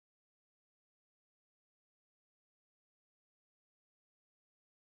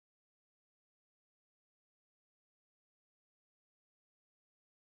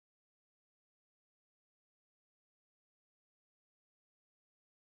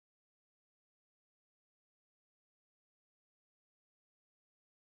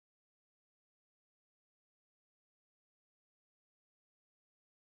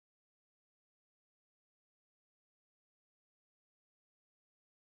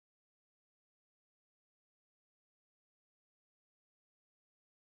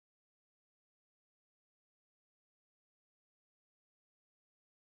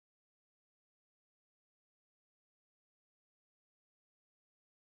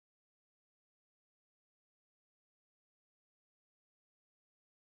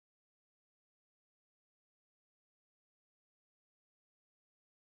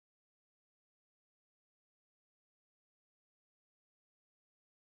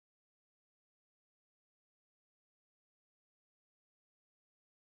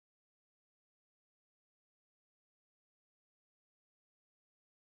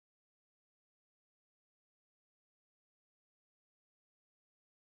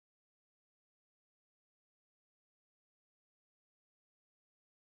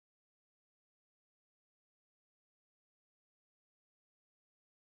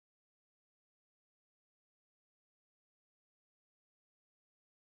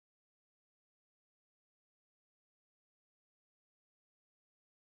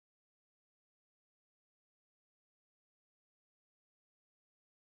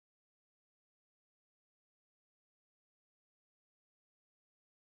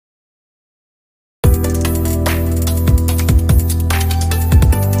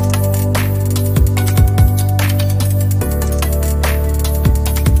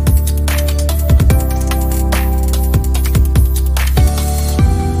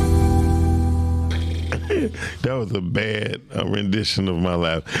That was a bad rendition of my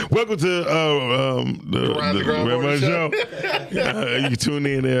laugh. Welcome to the Red Show. You tune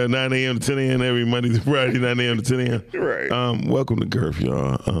in there 9 a.m. to 10 a.m. every Monday to Friday, 9 a.m. to 10 a.m. Right. Welcome to Girth,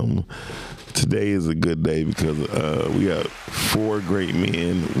 y'all. Today is a good day because we got 4 great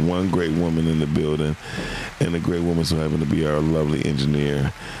men, 1 great woman in the building, and a great woman so happen to be our lovely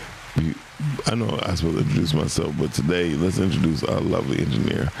engineer. I know I'm supposed to introduce myself, but today let's introduce our lovely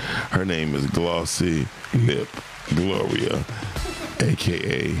engineer. Her name is Glossy Lip Gloria,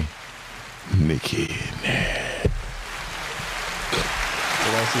 a.k.a. Nikki.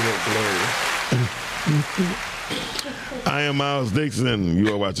 Glossy Lip Gloria. I am Miles Dixon.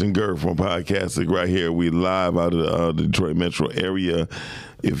 You are watching Girth on Podcastic right here. We live out of the Detroit metro area.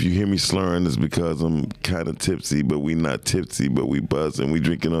 If you hear me slurring, it's because I'm kind of tipsy, but we not tipsy, but we buzzing. We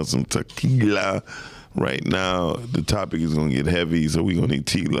drinking on some tequila right now. The topic is going to get heavy, so we going to need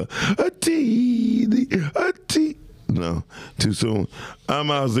tequila. A tea. No, too soon. I'm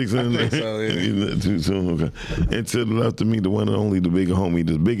Miles Dixon. I think so, yeah. Too soon, okay. And to the left of me, the one and only, the bigger homie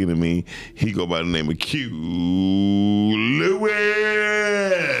that's bigger than me, he go by the name of Q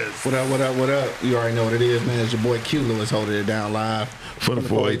Lewis. What up, what up, what up? You already know what it is, man. It's your boy Q Lewis holding it down live. For the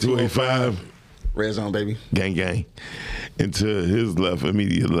 48285. Red Zone, baby. Gang, gang. And to his left,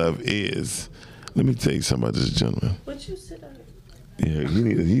 immediate left is, let me tell you something about this gentleman. What you sit on? Yeah,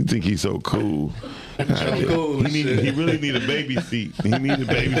 he think he's so cool. Cool. He really need a baby seat. He need a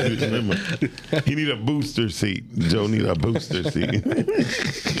baby seat. Remember, he need a booster seat. Joe need a booster seat.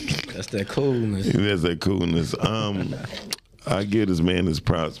 That's that coolness. That's that coolness. I give this man his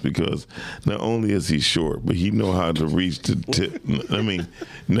props because not only is he short, but he know how to reach the tip. I mean,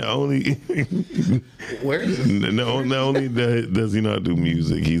 not only Where is this? not only does he know how to do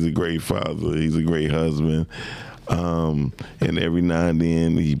music, he's a great father. He's a great husband. And every now and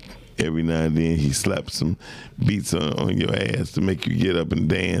then he slaps some beats on your ass to make you get up and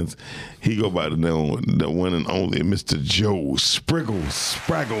dance. He go by the one and only Mr. Joe Spraggles.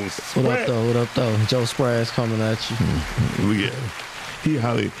 What up though? Joe Spraggles coming at you. Look at him. He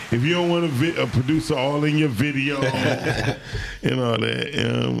holly. If you don't want a producer all in your video and all that,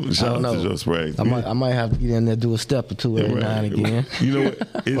 shout out to Joe Spraggles. I might have to get in there, do a step or two every now and again. You know what?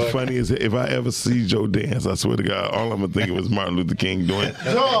 It's funny as if I ever see Joe dance, I swear to God, all I'm gonna think of is Martin Luther King doing.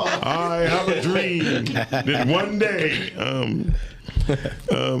 I have a dream that one day, and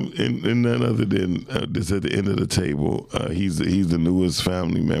none other than this at the end of the table. He's the newest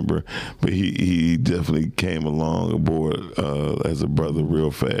family member, but he definitely came along aboard as a brother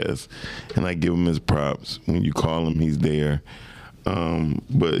real fast, and I give him his props. When you call him, he's there.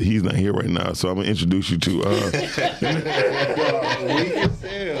 But he's not here right now, so I'm gonna introduce you to. Weak as hell, dog. Weak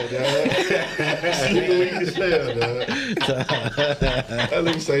as hell, dog. At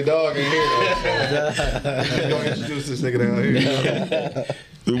least say dog in here. I'm gonna introduce this nigga down here.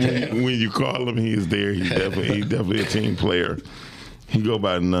 When you call him, he is there. He's definitely a team player. He go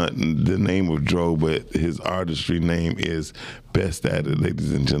by not the name of Joe, but his artistry name is Best At It,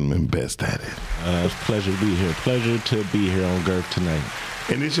 ladies and gentlemen. Best At It. It's a pleasure to be here. Pleasure to be here on Girth tonight.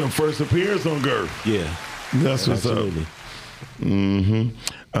 And it's your first appearance on Girth. Yeah, That's what's absolutely. up. Mm-hmm.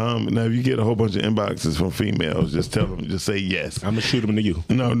 Now, if you get a whole bunch of inboxes from females, just tell them, just say yes. I'm gonna shoot them to you.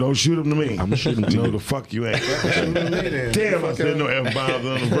 No, don't shoot them to me. I'm gonna shoot them to no, you. the fuck you ain't. Damn, I said no F-bombs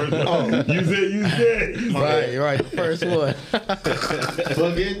on the first one. You said. Right, the first one.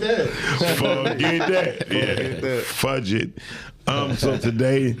 Forget that. Forget that. Yeah, fudge it. So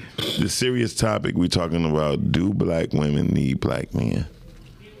today, the serious topic we're talking about: do black women need black men?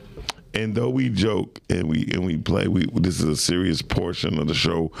 And though we joke and we play, this is a serious portion of the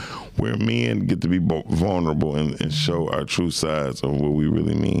show where men get to be vulnerable and show our true sides of what we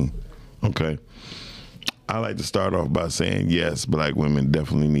really mean. Okay. I like to start off by saying, yes, black women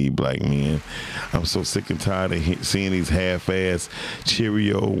definitely need black men. I'm so sick and tired of seeing these half-ass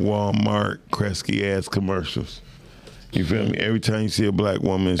Cheerio, Walmart, Kresge-ass commercials. You feel me? Every time you see a black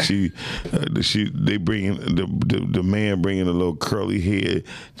woman, they bring in the man bringing a little curly head,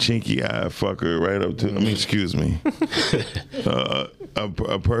 chinky eye fucker right up to. I mean, excuse me,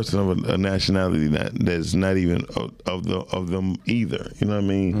 a person of a nationality that's not even of them either. You know what I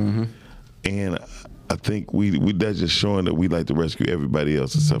mean? Mm-hmm. And I think we that's just showing that we like to rescue everybody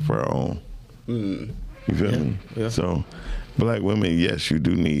else except for our own. Mm. You feel me? Yeah. So, black women, yes, you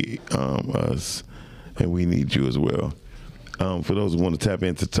do need us. And we need you as well. For those who want to tap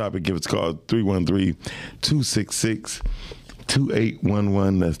into the topic, give us a call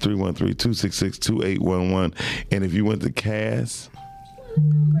 313-266-2811. That's 313-266-2811. And if you went to Cass,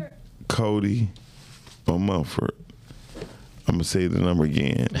 Cody, or Mumford, I'm gonna say the number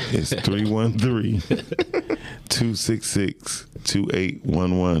again. It's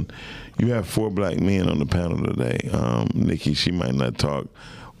 313-266-2811. You have 4 black men on the panel today. Nikki, she might not talk,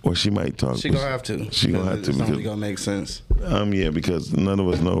 or she might talk. She gonna have to. She gonna have to. It's Because, only gonna make sense. yeah, because none of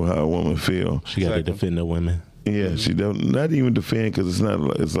us know how a woman feel. She got to defend the women. Yeah, she don't not even defend because it's not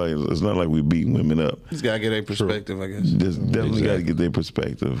like we beat women up. Just gotta get a perspective, I guess. Just definitely got to get their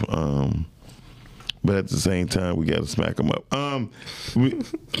perspective. But at the same time, we got to smack them up.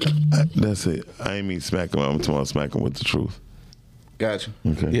 That's it. I ain't mean smack them up. I'm talking about smack them with the truth. Gotcha.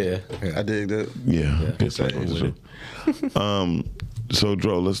 Okay. Yeah, I dig that. Yeah. Get smack 'em with the truth. So,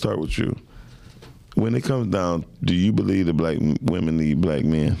 Dro, let's start with you. When it comes down, do you believe that black women need black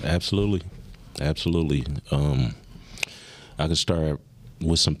men? Absolutely. I could start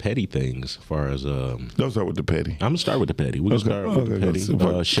with some petty things as far as Don't start with the petty. I'm gonna start with the petty. We can start with the petty.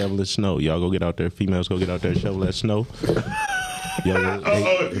 Shoveling snow. Y'all go get out there. Females go get out there and shovel that snow.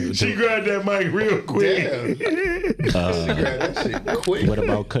 She grabbed that mic real quick. She grabbed that shit quick. What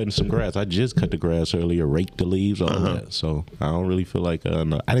about cutting some grass? I just cut the grass earlier, raked the leaves, all that. So I don't really feel like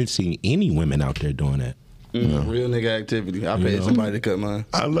no. I didn't see any women out there doing that. Real nigga activity. I paid somebody to cut mine.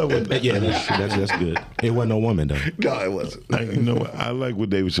 I love it. Yeah, that's good. It wasn't no woman though. No, it wasn't. You know what? I like what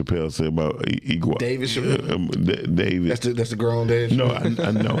David Chappelle said about equal. David Chappelle? David. That's the grown Dave. No,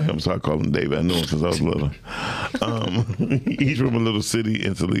 I know him, so I call him David. I know him since I was little. He's from a little city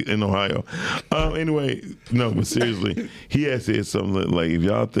in Ohio. Anyway, no, but seriously, he had said something like, if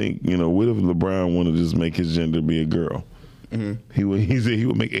y'all think, what if LeBron want to just make his gender be a girl? Mm-hmm. He said he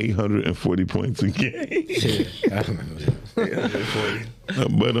would make 840 points a game. I remember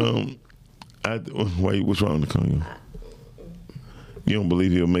that. 840. What's wrong, Nicole? You don't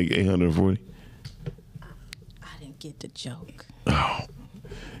believe he'll make 840? I didn't get the joke. Oh,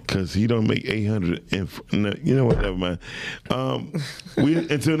 because he don't make 800. No, you know what? Never mind.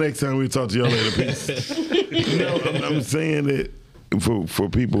 Until next time, we'll talk to y'all later. Peace. I'm saying that for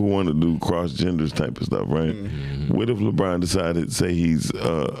people who want to do cross genders type of stuff, right? Mm-hmm. What if LeBron decided to say he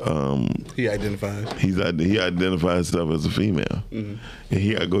identifies himself as a female, and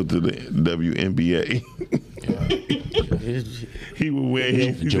he got to go to the WNBA? He would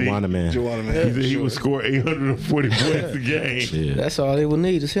win. Joanna man. He said he would score 840 points a game. Yeah. That's all they would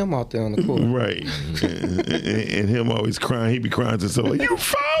need is him out there on the court. Right. and him always crying. He be crying to himself like, you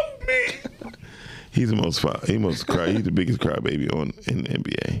fouled me. He's the most foul. He's the biggest crybaby in the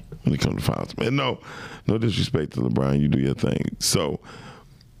NBA when it comes to fouls. Man, no disrespect to LeBron. You do your thing. So,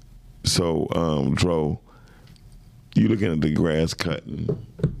 Dro, you looking at the grass cutting,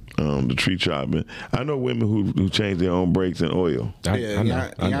 the tree chopping. I know women who change their own brakes and oil.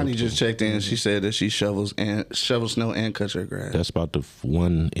 Yanni just checked in. She said that she shovels snow and cuts her grass. That's about the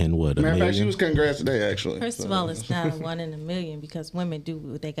one in what? Matter of fact, she was cutting grass today, actually. First of all, it's not a 1 in a million because women do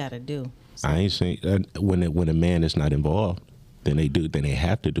what they gotta do. So. I ain't saying when a man is not involved, then they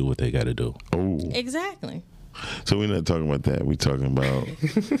have to do what they got to do. Oh, exactly. So we're not talking about that. We're talking about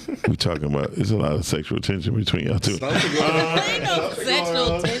there's a lot of sexual tension between y'all two. Ain't no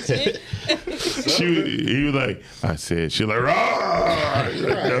sexual tension. He was like, I said, she like, raw.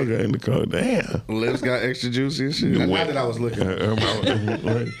 Okay, in the car, damn. Lips got extra juicy and shit. Not that I was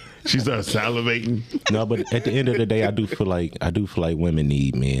looking. She started salivating. No, but at the end of the day, I do feel like women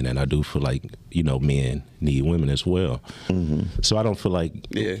need men, and I do feel like men need women as well. Mm-hmm. So I don't feel like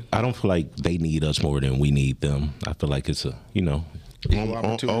they need us more than we need them. I feel like it's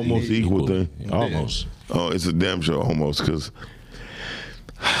almost equal thing. Almost. Oh, it's a damn sure almost, because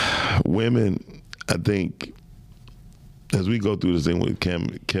women, I think, as we go through this thing with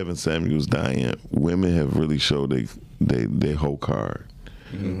Kevin Samuels dying, women have really showed they whole card.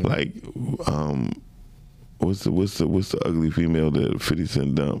 Mm-hmm. Like, what's the ugly female that 50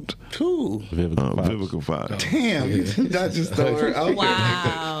 Cent dumped? Who? Vivica Fox. Damn, that just throw her out.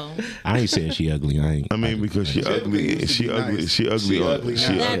 Wow. I ain't saying she ugly. Because she ugly. She ugly.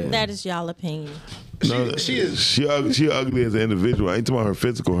 That is y'all opinion. No, she ugly as an individual. I ain't talking about her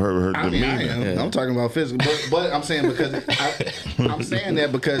physical, her demeanor. I'm talking about physical, but I'm saying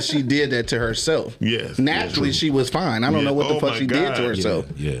because she did that to herself. Yes. Naturally, she was fine. I don't know what the fuck she did to herself.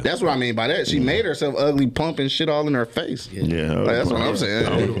 Yeah. That's what I mean by that. She made herself ugly, pumping shit all in her face. Yeah. That's what I'm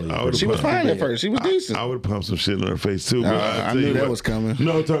saying. She was fine at first. She was decent. I would have pumped some shit in her face too. But I knew that was coming.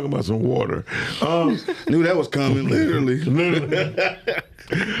 No, I'm talking about some water. Knew that was coming. Literally.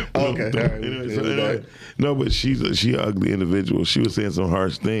 Okay. Anyway, no, but she an ugly individual. She was saying some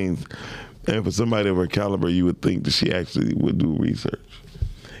harsh things, and for somebody of her caliber, you would think that she actually would do research.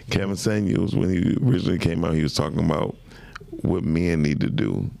 Kevin Samuels, when he originally came out, he was talking about what men need to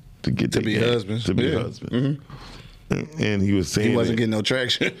do to get to be husbands. To be husbands. Mm-hmm. and he was saying He wasn't getting no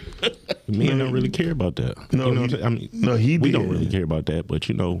traction. Men don't really care about that. No, you know he, what I'm saying? no, he we did. don't really care about that, but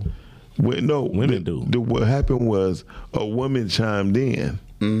women do. What happened was a woman chimed in.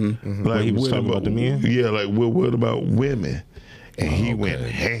 Mm-hmm. Like, he was talking about the men? Yeah, like, what about women? And he went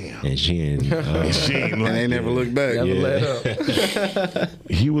ham. And she ain't. She ain't And like they never that. looked back. Never let up.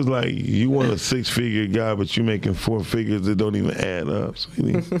 He was like, you want a 6-figure guy, but you making 4 figures that don't even add up.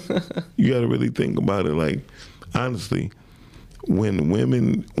 Sweetie. You got to really think about it. Like, honestly, when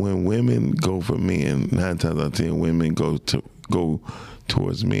women go for men, 9 times out of 10, women go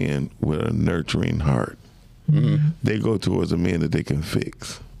towards men with a nurturing heart. Mm-hmm. They go towards a man that they can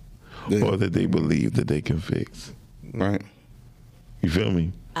fix, or that they believe that they can fix. Right. You feel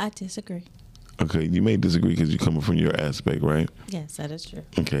me? I disagree. Okay, you may disagree because you're coming from your aspect, right? Yes, that is true.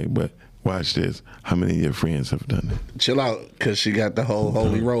 Okay, but watch this. How many of your friends have done it? Chill out, because she got the whole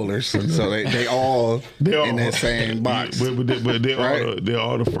holy rollers. So they all in that same box. But they're, Right? they're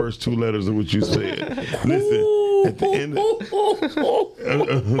all the first 2 letters of what you said. Listen, at the end,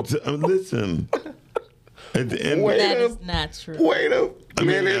 listen. At the end, That is not true. Wait a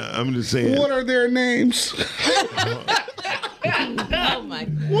minute. I'm just saying. What are their names? Oh my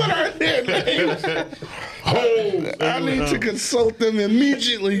God. What are their names? I need to consult them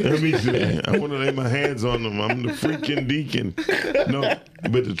immediately. Let me see. I want to lay my hands on them. I'm the freaking deacon. No,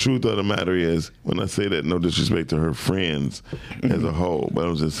 but the truth of the matter is, when I say that, no disrespect to her friends as a whole, but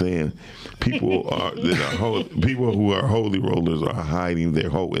I'm just saying, people who are holy rollers are hiding their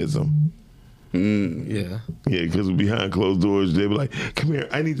hoism. Yeah. Yeah, because behind closed doors, they be like, "Come here,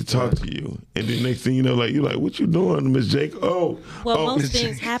 I need to talk to you." And then next thing you know, like, you're like, "What you doing, Miss Jake?" Well, most Miss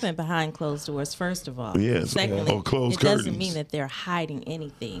things Jake. happen behind closed doors, first of all. Yes, Secondly, or closed it doesn't curtains. mean that they're hiding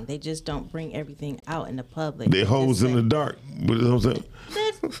anything. They just don't bring everything out in the public. They hoes in the dark. But you know what I'm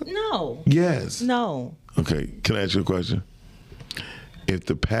saying? No. Yes. No. Okay, can I ask you a question? If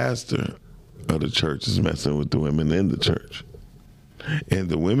the pastor of the church is messing with the women in the church, and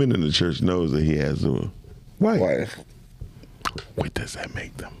the women in the church knows that he has a wife, what does that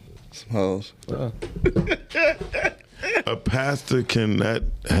make them? Some hoes. A pastor cannot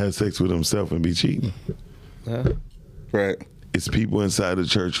have sex with himself and be cheating. Right. It's people inside the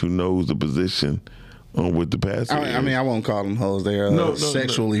church who knows the position on what the pastor is. I mean, I won't call them hoes. They are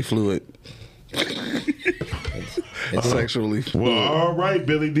sexually fluid. Sexually fluid. Well, all right,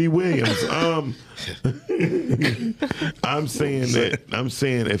 Billy D. Williams. I'm saying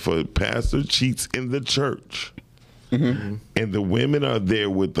if a pastor cheats in the church, and the women are there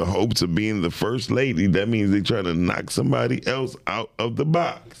with the hopes of being the first lady, that means they try to knock somebody else out of the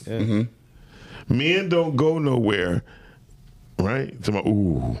box. Yeah. Men don't go nowhere, right? To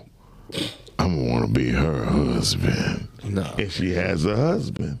ooh, I'm gonna want to be her husband. No, if she has a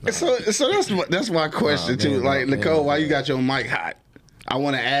husband. So that's my question too. Like, Nicole, why you got your mic hot? I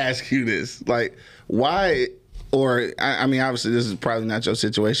want to ask you this. Like, why? Or I mean, obviously, this is probably not your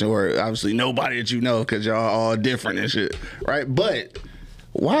situation, or obviously nobody that you know, because y'all all different and shit, right? But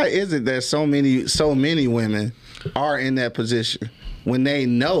why is it that so many women are in that position when they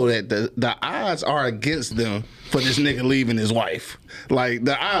know that the odds are against them for this nigga leaving his wife? Like,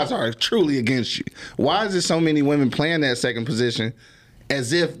 the odds are truly against you. Why is there so many women playing that second position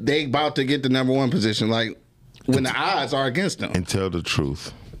as if they about to get the number 1 position? Like, when the odds are against them. And tell the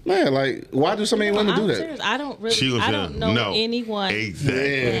truth. Man, like, why do so many women do that? Serious. I don't know anyone.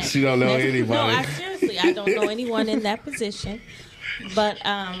 Exactly. Yeah, she don't know anybody. No, I don't know anyone in that position. But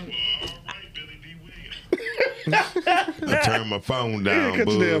I turn my phone down. Cut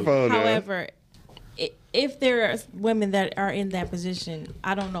your damn phone down. however, if there are women that are in that position,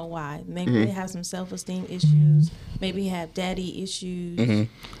 I don't know why. Maybe they have some self-esteem issues. Maybe have daddy issues.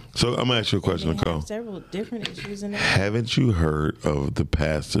 So I'm gonna ask you a question, They Nicole. have several different issues in there. Haven't you heard of the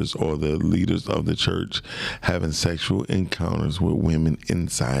pastors or the leaders of the church having sexual encounters with women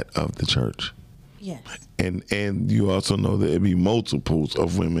inside of the church? Yes. And you also know that it'd be multiples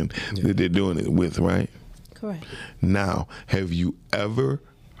of women that they're doing it with, right? Correct. Now, have you ever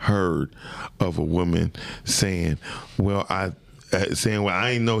heard of a woman saying, "Well, I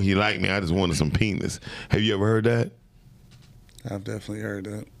ain't know he liked me. I just wanted some penis"? Have you ever heard that? I've definitely heard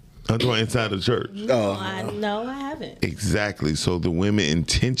that. I'm talking inside the church. No, I haven't. Exactly. So the women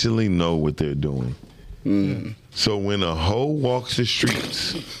intentionally know what they're doing. So when a hoe walks the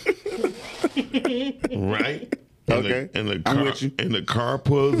streets, right? Okay. And the I'm car, with you. and the car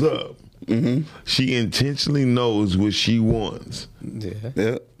pulls up. She intentionally knows what she wants,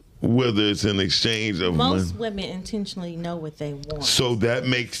 Yeah. whether it's an exchange of Most money. women intentionally know what they want. So that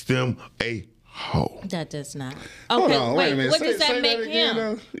makes them a hoe. That does not. Hold Okay, on, wait a minute. What Say- does that say make that again, him?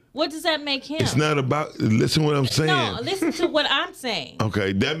 though. What does that make him? It's not about. Listen, what I'm saying. No, listen to what I'm saying.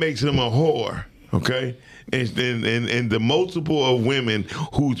 Okay, that makes him a whore. Okay, and the multiple of women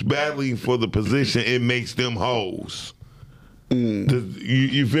who's battling for the position, it makes them hoes.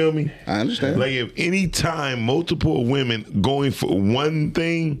 You feel me? I understand. Like if any time multiple women going for one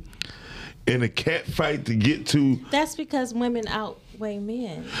thing in a cat fight to get to, That's because women outweigh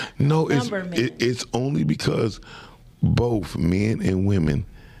men. no, Number men. it's only because both men and women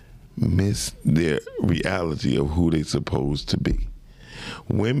miss their reality of who they supposed to be.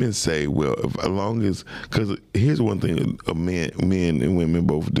 Women say, well, as long as, because here's one thing men and women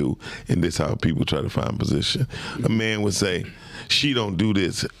both do, and this is how people try to find position. A man would say, she don't do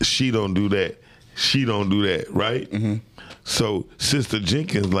this, she don't do that, she don't do that, right? Mm-hmm. So Sister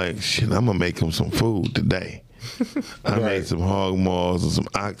Jenkins like, shit, I'm gonna make him some food today. I made some hog maws and some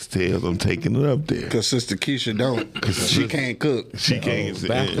oxtails. I'm taking it up there. Because Sister Keisha don't. Because she can't cook. She can't.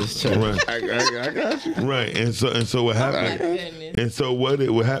 Baptist church. Right. I got you. Right, and so what happens? goodness. And so what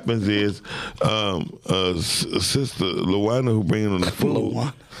happens is, Sister Luana who bringing on the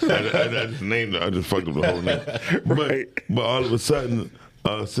food. I just named her. I just fucked up the whole name. Right. But all of a sudden,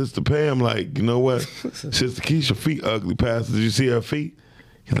 Sister Pam like, you know what? Sister Keisha feet ugly. Pastor, did you see her feet?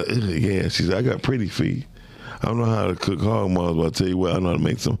 He's like, ugh, yeah. She said, I got pretty feet. I don't know how to cook hog maws, but I'll tell you what, I know how to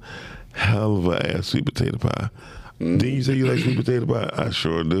make some hell of a ass sweet potato pie. Didn't you say you like sweet potato pie? I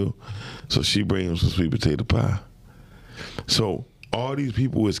sure do. So she brings him some sweet potato pie. So all these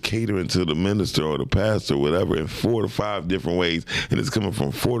people is catering to the minister or the pastor or whatever in 4 to 5 different ways, and it's coming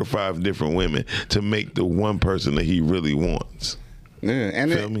from 4 to 5 different women to make the one person that he really wants. Yeah,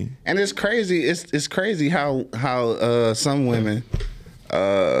 and Feel me? And it's crazy. It's crazy how some women,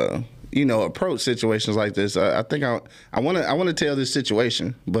 approach situations like this. I think I want to tell this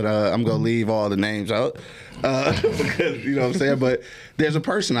situation, but I'm gonna leave all the names out because you know what I'm saying. But there's a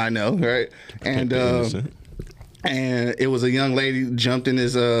person I know, right, and it was a young lady jumped in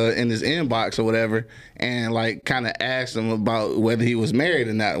his inbox or whatever, and like kind of asked him about whether he was married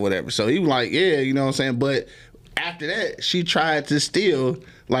or not, or whatever. So he was like, yeah, you know what I'm saying, but. After that, she tried to still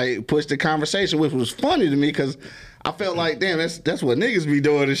like push the conversation, which was funny to me because I felt like, damn, that's what niggas be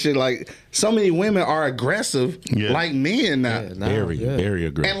doing and shit. Like, so many women are aggressive like men now. Very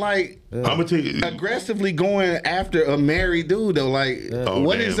aggressive. And like, I'm gonna tell you, aggressively going after a married dude though. Like,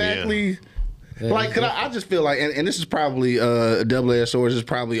 what damn, exactly? Like, cause I just feel like, and this is probably a double-edged sword. This is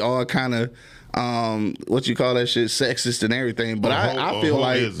probably all kind of. What you call that shit, sexist and everything, but I feel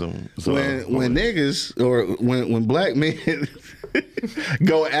like when niggas or when black men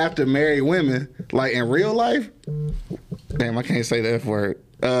go after married women, like in real life, damn, I can't say the F word.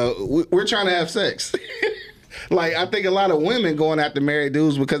 We're trying to have sex. Like I think a lot of women going after married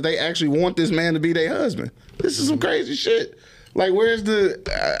dudes because they actually want this man to be their husband. This is some crazy shit. Like where's the?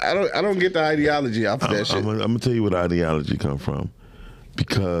 I don't get the ideology off of that shit. I'm gonna tell you where the ideology come from.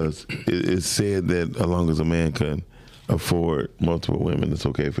 Because it's said that as long as a man can afford multiple women, it's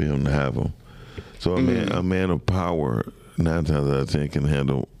okay for him to have them. So a man of power, 9 times out of 10 can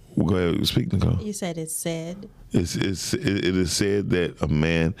handle. Go ahead, speak, Nicole. You said it's said. It is said that a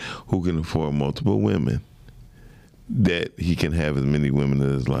man who can afford multiple women, that he can have as many women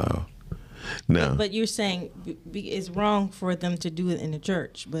as is allowed. Now, But you're saying it's wrong for them to do it in the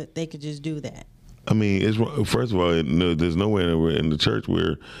church, but they could just do that. I mean, it's first of all, there's nowhere in the church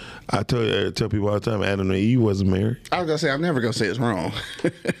where I tell people all the time, Adam and Eve wasn't married. I was gonna say I'm never gonna say it's wrong.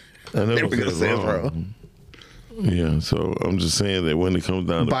 I never gonna say it's wrong. Yeah, so I'm just saying that when it comes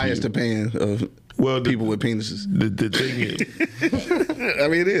down to biased opinion of people with penises. The thing is, I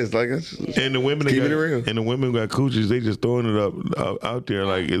mean, it is like and the women keep it real. And the women got coochies. They just throwing it up out there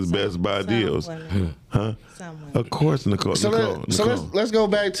like it's best buy deals, huh? Of course, Nicole. So Nicole. let's go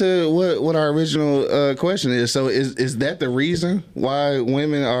back to what our original question is. So is that the reason why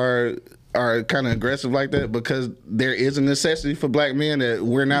women are kind of aggressive like that, because there is a necessity for black men that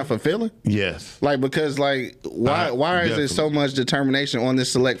we're not fulfilling? Yes. Like, because like why is there so much determination on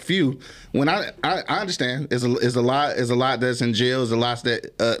this select few when I understand is a lot that's in jail, is a lot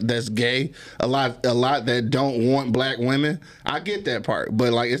that's gay, a lot that don't want black women. I get that part,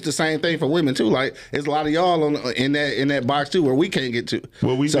 but like it's the same thing for women too. Like it's a lot of y'all in that box too where we can't get to.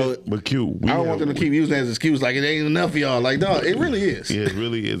 Well, but Q, I don't want them to keep using that as an excuse. Like it ain't enough of y'all. Like dog, it really is. Yeah, it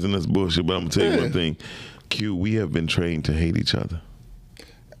really is, and that's bullshit. But I'm gonna tell you one thing, Q, we have been trained to hate each other.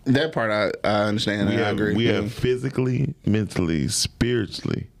 That part I understand. I agree. We have physically, mentally,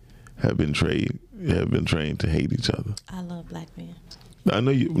 spiritually have been trained to hate each other. I love black men. I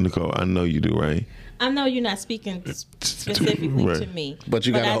know you, Nicole. I know you do, right? I know you're not speaking specifically Right. to me. But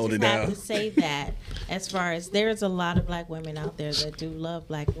you gotta hold it I down. have to say that as far as there's a lot of black women out there that do love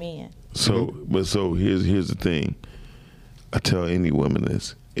black men. So, but so here's the thing. I tell any woman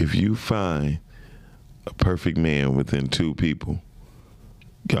this: if you find a perfect man within two people,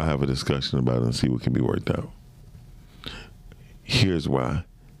 y'all have a discussion about it and see what can be worked out. Here's why: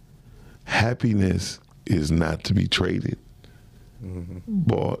 happiness is not to be traded,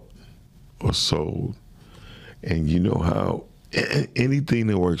 bought, or sold. And you know how anything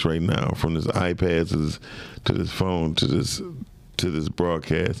that works right now, from this iPad to this phone to this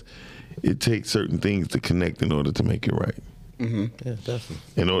broadcast, it takes certain things to connect in order to make it right. Yeah, definitely.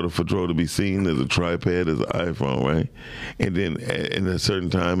 In order for Dro to be seen, there's a tripod, there's an iPhone, right? And then in a certain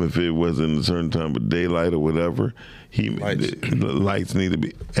time, if it wasn't a certain time of daylight or whatever, the lights need to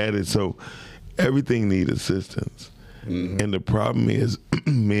be added. So everything needs assistance. And the problem is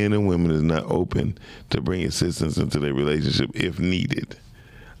men and women is not open to bring assistance into their relationship if needed.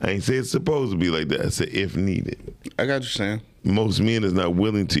 I ain't say it's supposed to be like that. I said if needed. I got you saying. Most men is not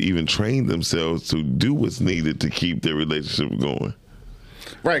willing to even train themselves to do what's needed to keep their relationship going.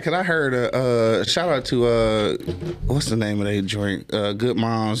 Right, because I heard shout out to what's the name of that joint? Good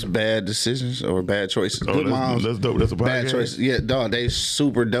Moms Bad Decisions or Bad Choices. Oh, Good Moms that's dope. That's a podcast. Bad Choices. Yeah, dog, they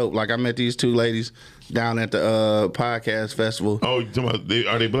super dope. Like I met these two ladies down at the podcast festival. Oh, you talking about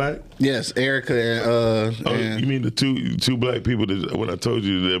are they black? Yes, Erica and and you mean the two black people that when I told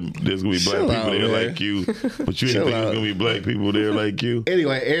you that there's gonna be black Chill people out, there man. like you, but you Chill didn't think there's out. gonna be black people there like you?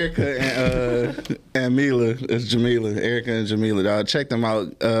 Anyway, Erica and Mila, it's Jamila. Erica and Jamila, dog. Check them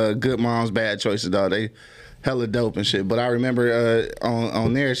out. Good Moms, Bad Choices, dog. They hella dope and shit. But I remember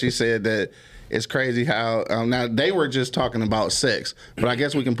on there she said that it's crazy how now they were just talking about sex, but I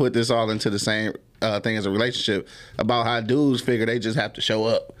guess we can put this all into the same thing as a relationship about how dudes figure they just have to show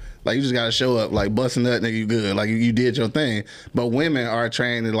up. Like you just gotta show up, like busting nut, nigga, you good. Like you did your thing. But women are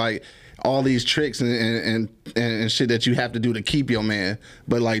trained to like all these tricks and shit that you have to do to keep your man.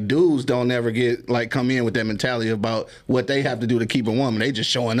 But like dudes don't ever get like come in with that mentality about what they have to do to keep a woman. They just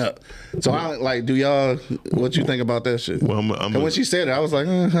showing up. So I like, do y'all what you think about that shit? Well, And when she said it, I was like,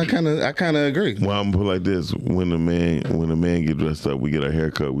 I kind of agree. Well, I'm gonna put it like this: when a man get dressed up, we get our hair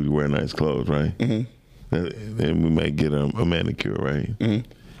cut, we wear nice clothes, right? And we might get a manicure, right?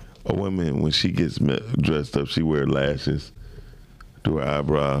 A woman, when she gets dressed up, she wear lashes, do her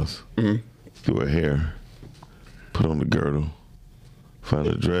eyebrows, do her hair, put on the girdle, find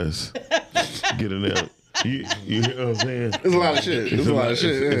a dress, get in there. You hear what I'm saying? It's a lot of shit. It's a lot of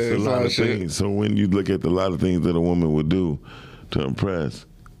shit. Yeah, It's a lot of things. So when you look at a lot of things that a woman would do to impress,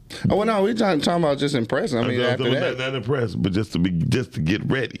 Oh well, no, we talking about just impressing. I mean, after that, not impressed, but just to get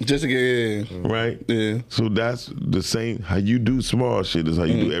ready, just to get right? Yeah. So that's the same. How you do small shit is how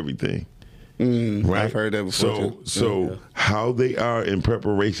you do everything. Right? I've heard that before. So how they are in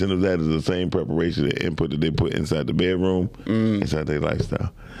preparation of that is the same preparation and input that they put inside the bedroom, inside their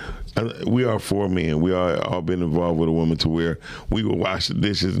lifestyle. We are four men. We all been involved with a woman to where we will wash the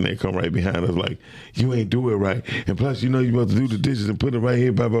dishes and they come right behind us like, you ain't do it right. And plus, you know you're supposed to do the dishes and put it right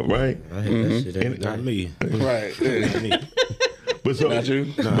here, blah, blah, right? I hate that shit. And- Not me. Right. Yeah. But so, Not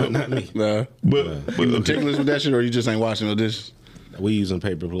you? No, not me. No. But You meticulous with that shit, or you just ain't washing no dishes? We using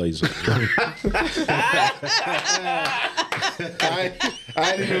paper plates. I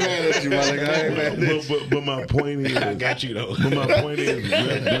ain't even mad at you, my nigga. I ain't mad at you. but my point is, I got you though. But my point is,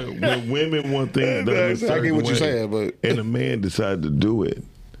 when women want things done a I get certain what you're way, saying, but and a man decide to do it,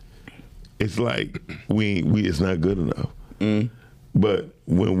 it's like we it's not good enough. But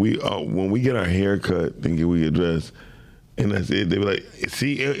when we get our hair cut and we get dressed, and that's it, they be like,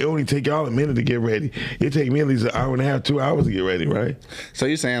 see, it only take y'all a minute to get ready. It take me at least an hour and a half, 2 hours to get ready, right? so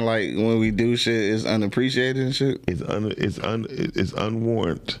you saying like when we do shit, it's unappreciated and shit? It's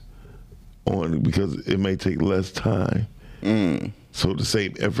unwarranted on because it may take less time. So the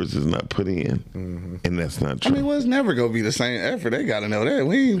same efforts is not put in, and that's not I true. mean, well, it's never gonna be the same effort. They gotta know that.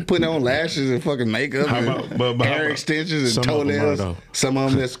 We ain't putting on lashes and fucking makeup How and about- but how hair about- extensions and Some of them are, toenails. though. Some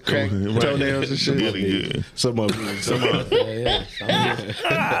of them that's cracked Right. toenails and shit. Yeah. Some of We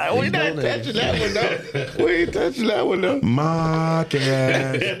not touching that one though. We ain't touching that one though. Mock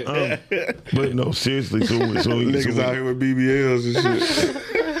ass. But no, seriously. So Niggas out here with BBLs and shit.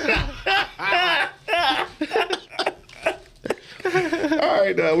 All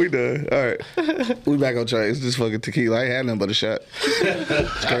right, now we done. All right, we back on track. It's just fucking tequila. I ain't had nothing but a shot.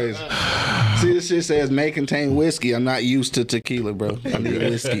 It's crazy. See, this shit says may contain whiskey. I'm not used to tequila, bro. I need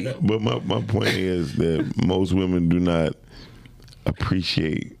whiskey. But my point is that most women do not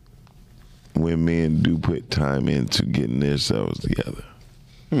appreciate when men do put time into getting themselves together.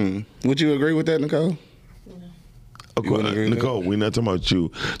 Would you agree with that, Nicole? You wouldn't agree with Nicole, we're not talking about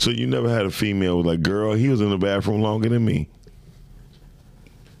you. So you never had a female like, girl, he was in the bathroom longer than me.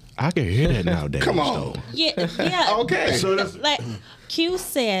 I can hear that nowadays. Come on. Yeah. Okay. So that's Like Q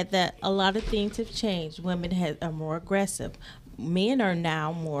said that a lot of things have changed. Women are more aggressive. Men are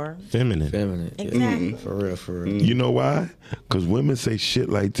now more feminine. exactly. For real. You know why? Because women say shit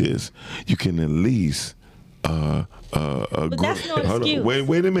like this. You can at least. But that's no Hold excuse. on.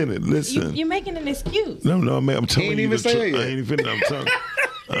 Wait a minute. Listen. You're making an excuse. No, man. I'm telling ain't you even the say truth. it yet. I ain't even finished. I'm telling.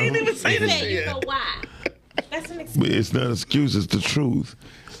 He didn't even say You this said you shit. know why. That's an But excuse. it's not an excuse. It's the truth.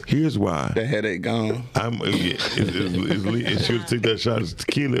 Here's why. The headache gone. She would take that shot of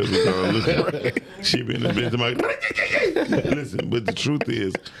tequila. It was gone. Listen, she been in the bed. Listen, but the truth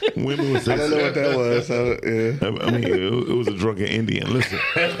is, women would say. I don't know what that was. So, yeah. I mean, it was a drunken Indian. Listen.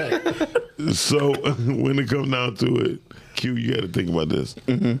 So when it comes down to it, Q, you got to think about this.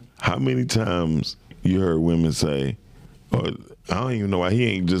 How many times you heard women say, or I don't even know why he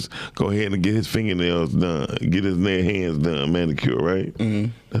ain't just go ahead and get his fingernails done, get his hands done, manicure, right?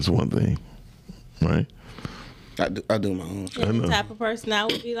 That's one thing, right? I do my own. The type of person I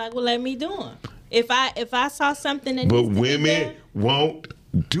would be like, well, let me do them. If I saw something that But needs to be women done, won't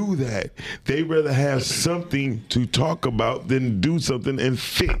do that. They rather have something to talk about than do something and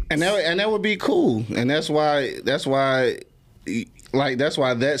fix. And that would be cool. And that's why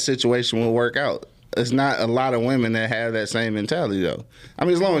that situation will work out. It's not a lot of women that have that same mentality though. I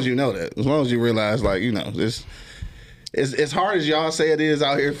mean, as long as you know that, as long as you realize, like, you know, this, as hard as y'all say it is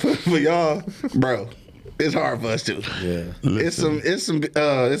out here for y'all, bro. It's hard for us too. Yeah.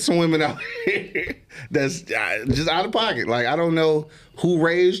 It's some women out here that's just out of pocket. Like, I don't know who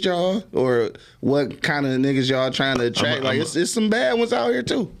raised y'all or what kind of niggas y'all trying to attract. It's some bad ones out here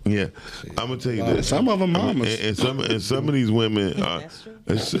too. Yeah, I'm gonna tell you this. Some of them mamas. And some of these women are. That's true.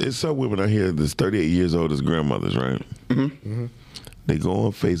 It's some women out here that's 38 years old as grandmothers, right? They go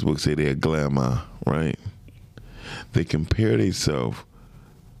on Facebook, say they're glamour, right? They compare themselves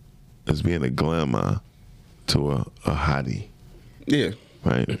as being a glamour to a hottie, Yeah.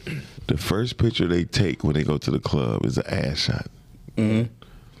 right? The first picture they take when they go to the club is an ass shot.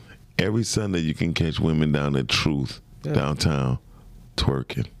 Every Sunday you can catch women down at Truth downtown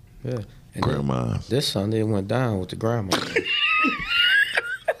twerking. Yeah. And Grandmas. This Sunday it went down with the grandma.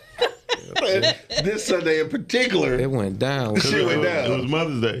 This Sunday in particular. It went down. Shit went down. It was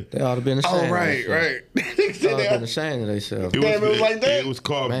Mother's Day. They ought to been ashamed. Oh, right. They ought to been ashamed of themselves. Damn, it was like that? It was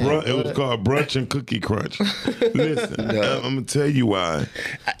called Man, it was called brunch and cookie crunch. Listen, I'm gonna tell you why.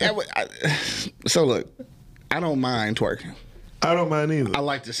 So look, I don't mind twerking. I don't mind either, I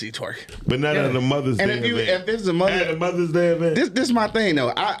like to see twerking. but not at a Mother's And Day event. if it's a At a Mother's Day event, this is my thing though.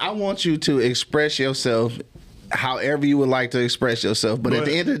 I want you to express yourself however you would like to express yourself. But at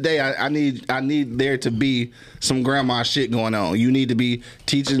the end of the day, I need there to be some grandma shit going on. You need to be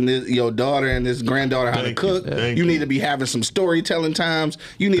teaching your daughter and this granddaughter how to cook. You need to be having some storytelling times.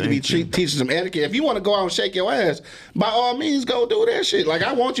 You need to be teaching some etiquette. If you want to go out and shake your ass, by all means, go do that shit. Like,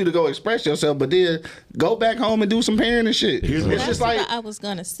 I want you to go express yourself, but then go back home and do some parenting shit. Here's Well, It's that's just like, what I was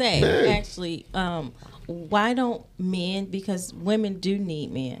gonna say. Actually, why don't men? Because women do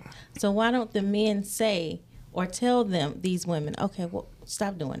need men. So why don't the men say or tell them, these women, okay, well,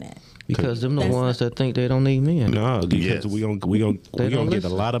 stop doing that. Because them the That's ones that think they don't need men. No, because Yes. we gonna They don't get a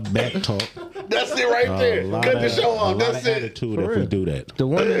listen. lot of back talk. that's it right A there. lot Cut of, the show a off. lot That's of it. attitude For if we real. do that.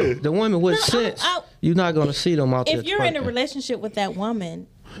 The women with sense, you're not gonna see them out there. If you're in a twerking. relationship with that woman,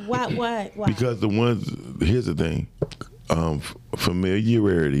 why? because the ones. Here's the thing: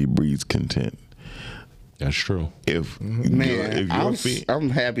 familiarity breeds content. That's true. If Man, if your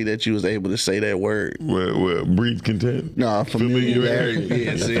I'm happy that you was able to say that word. well, breeds content. No, familiarity.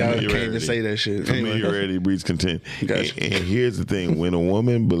 Yeah, see, I can't even Familiarity. say that shit. Anyway. Familiarity breeds content. Gotcha. And here's the thing: when a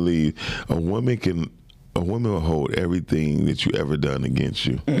woman believes, a woman will hold everything that you ever done against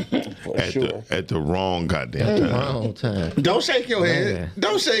you at the wrong goddamn time. Wrong time. Don't shake your head. Man.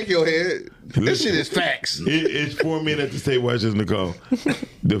 Don't shake your head. This shit is facts. It's 4 men at the state. Watch this, Nicole.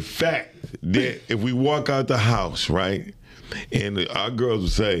 The fact that if we walk out the house, right, and our girls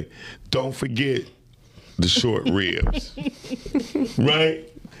would say, "Don't forget the short ribs," right?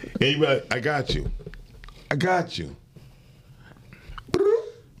 And you be like, "I got you. I got you."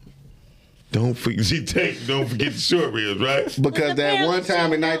 Don't forget the short ribs, right? Because that one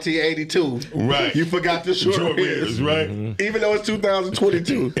time in 1982, Right. you forgot the short Short ribs, ribs, right? even though it's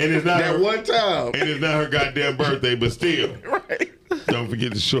 2022. And it's not that her- one time. And it's not her goddamn birthday, but still. Right. Don't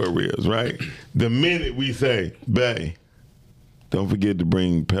forget the short ribs, right? The minute we say, "Bae, don't forget to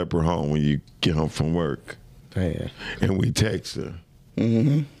bring Pepper home when you get home from work," Yeah. and we text her,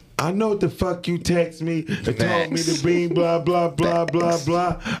 I know what the fuck you text me and told me to be blah, blah, blah, blah,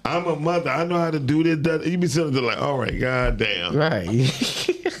 blah. I'm a mother. I know how to do this. That. You be sitting there like, all right, goddamn. Right.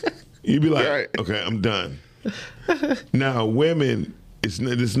 You be like, okay, I'm done. Now, women, it's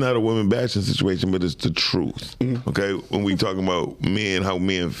not a women bashing situation, but it's the truth. Okay, when we talking about men, how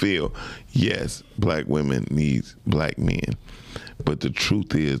men feel, yes, black women needs black men, but the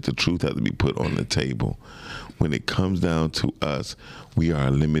truth is, the truth has to be put on the table. When it comes down to us, we are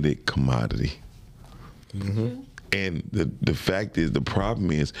a limited commodity. And the fact is, the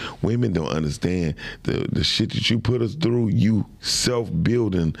problem is, women don't understand the shit that you put us through. You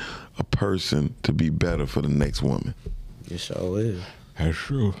self-building a person to be better for the next woman. It sure is. That's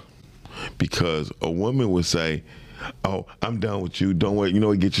true. Because a woman would say, oh, I'm done with you. Don't worry. You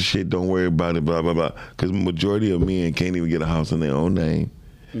know, get your shit. Don't worry about it, blah, blah, blah. Because majority of men can't even get a house in their own name.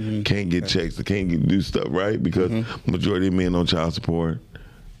 Can't get checks. They can't do stuff, right? Because majority of men on child support.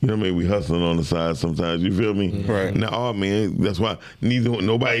 You know what I mean? We hustling on the side sometimes. You feel me? Right. Now, all men, that's why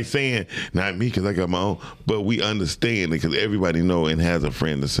nobody's saying, not me because I got my own, but we understand it because everybody know and has a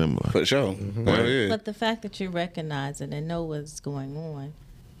friend that's similar. For sure. Right. Yeah. But the fact that you recognize it and know what's going on,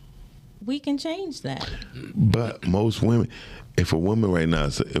 we can change that. But most women, if a woman right now,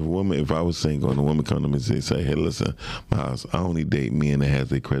 if I was single and a woman come to me and say, hey, listen, Miles, I only date men that has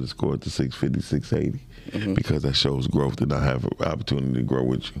their credit score to 650, 680 because that shows growth and I have an opportunity to grow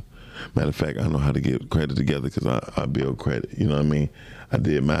with you. Matter of fact, I know how to get credit together because I build credit. You know what I mean? I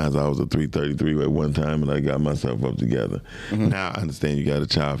did mine. I was a 333 at one time, and I got myself up together. Now I understand you got a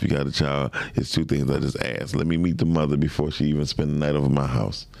child. If you got a child, it's two things I just ask. Let me meet the mother before she even spend the night over my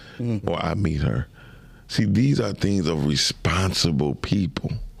house, or I meet her. See, these are things of responsible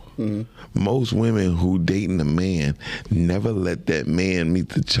people. Most women who dating a man never let that man meet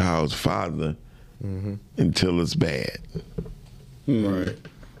the child's father until it's bad. Right.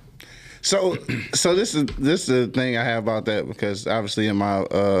 So this is the thing I have about that, because obviously in my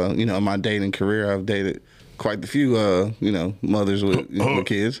in my dating career I've dated quite a few mothers with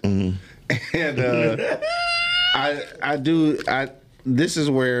kids, and this is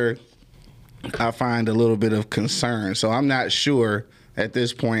where I find a little bit of concern. So I'm not sure at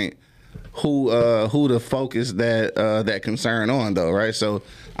this point who to focus that concern on, though, right? So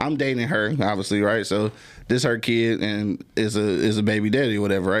I'm dating her, obviously, right? So this her kid and is a baby daddy or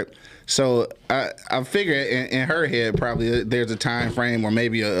whatever, right? So I figure in her head probably there's a time frame or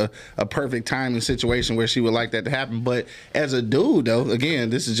maybe a perfect timing situation where she would like that to happen. But as a dude, though, again,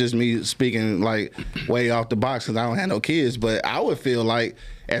 this is just me speaking like way off the box because I don't have no kids, but I would feel like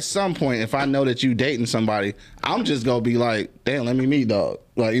at some point, if I know that you dating somebody, I'm just gonna be like, damn, let me meet, dog.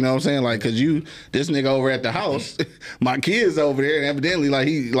 Like, you know what I'm saying? Like, cause this nigga over at the house, my kid's over there, and evidently,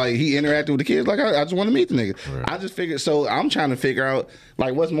 he interacted with the kids. Like, I just want to meet the nigga. Right. I just figured. So I'm trying to figure out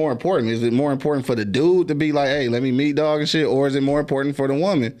like what's more important. Is it more important for the dude to be like, hey, let me meet, dog, and shit, or is it more important for the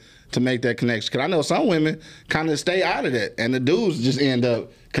woman to make that connection? Because I know some women kind of stay out of that, and the dudes just end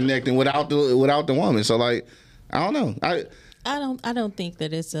up connecting without the woman. So like, I don't know. I don't think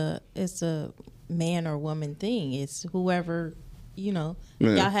that it's a man or woman thing. It's whoever, y'all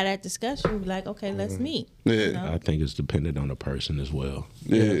had that discussion, be like, okay, let's meet. Yeah. I think it's dependent on the person as well.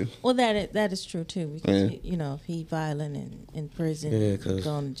 Yeah. Well, that is true too, because if he violent and in prison,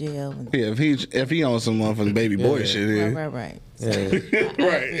 going to jail. And, if he on some motherfucking baby boy shit, right. So,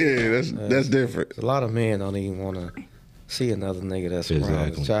 right. Yeah, that's different. A lot of men don't even want to see another nigga that's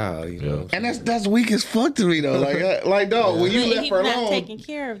around his child, you know. And that's weak as fuck to me though. Like dog, when you left her alone, not taking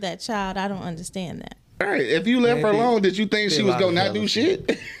care of that child, I don't understand that. All right, if you left her alone, did you think she was gonna not do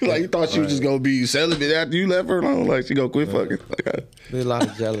shit? Like you thought she was just gonna be celibate after you left her alone? Like she gonna quit fucking? There's a lot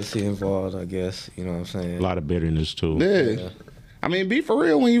of jealousy involved, I guess. You know what I'm saying? A lot of bitterness too. Yeah. I mean, be for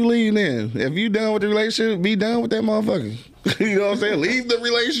real when you leave. Then, if you done with the relationship, be done with that motherfucker. You know what I'm saying? Leave the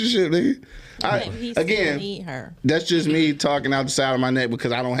relationship, nigga. Again, that's just me talking out the side of my neck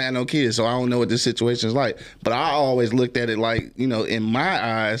because I don't have no kids, so I don't know what this situation is like. But I always looked at it like, in my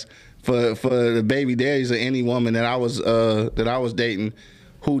eyes, for the baby daddies of any woman that I was dating,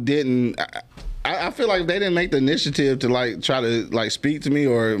 who didn't. I feel like they didn't make the initiative to like try to like speak to me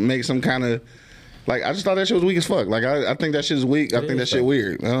or make some kind of. Like, I just thought that shit was weak as fuck. Like, I think that shit is weak. I think that shit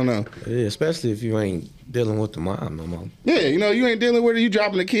weird. I don't know. Yeah, especially if you ain't dealing with the mom no more. Yeah, you know, you ain't dealing with it. You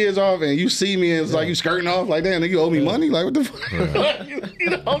dropping the kids off, and you see me, and it's like you skirting off like that, and you owe me money. Like what the fuck? You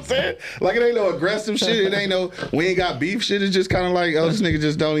know what I'm saying? Like it ain't no aggressive shit. It ain't no we ain't got beef shit. It's just kind of like, oh, this nigga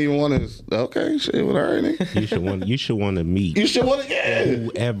just don't even want to. Okay, shit, with her. You should want. You should want to meet. You should want to. Yeah.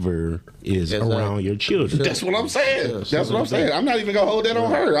 Whoever is around your children. That's what I'm saying. That's what I'm saying. I'm not even gonna hold that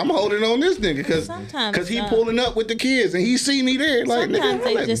on her. I'm holding it on this nigga because he pulling up with the kids and he see me there. Like sometimes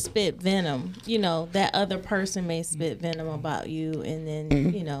nigga, they just spit venom. You know, that other person may spit venom about you, and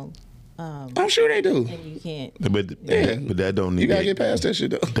then you know. I'm sure they do. And you can't. But that don't negate. You gotta get past that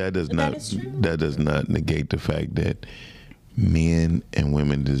shit though. That does not negate the fact that men and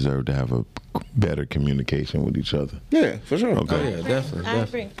women deserve to have a better communication with each other. Yeah, for sure. Okay. Oh, yeah, definitely. I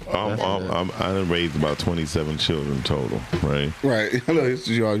agree. I done raised about 27 children total, right? Right. I know that's what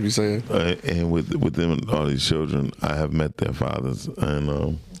you always be saying. And with them, all these children, I have met their fathers,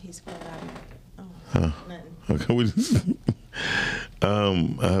 and He's got nothing. okay, we just,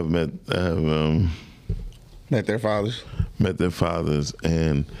 I have met their fathers. Met their fathers,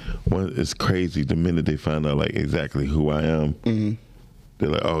 and it's crazy. The minute they find out like exactly who I am, they're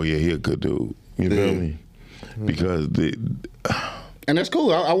like, "Oh yeah, he a good dude." You feel me? Because and that's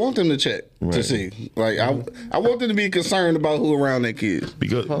cool. I want them to check to see. Like I want them to be concerned about who around their kids.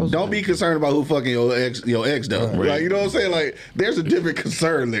 Because don't be concerned about who fucking your ex though. Right. Like you know what I'm saying? Like there's a different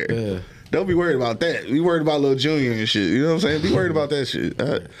concern there. Yeah. Don't be worried about that. Be worried about little Junior and shit. You know what I'm saying? Be worried about that shit.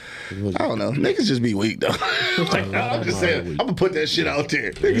 I don't know. Niggas just be weak though. I'm just saying. I'm gonna put that shit out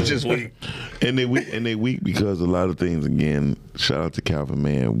there. Niggas just weak. And they weak because a lot of things. Again, shout out to Calvin,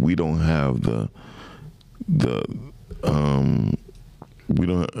 man. We don't have we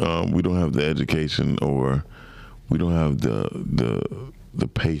don't have the education, or we don't have the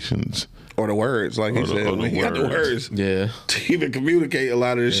patience. Or the words, like you said. We got the words to even communicate a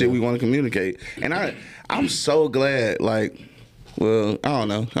lot of the shit we want to communicate. And I'm so glad, like, well, I don't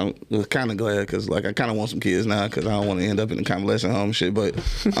know. I'm kind of glad because, like, I kind of want some kids now because I don't want to end up in the convalescent home shit. But,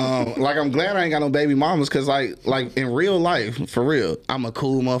 like, I'm glad I ain't got no baby mamas because, like in real life, for real, I'm a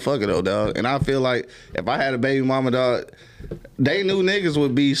cool motherfucker, though, dog. And I feel like if I had a baby mama, dog, they knew niggas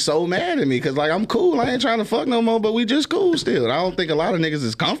would be so mad at me because, like, I'm cool. I ain't trying to fuck no more, but we just cool still. I don't think a lot of niggas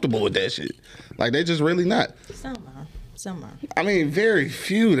is comfortable with that shit. Like, they just really not. Some are. I mean, very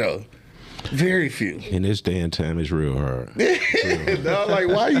few, though. Very few. In this day and time, it's real hard. No, like,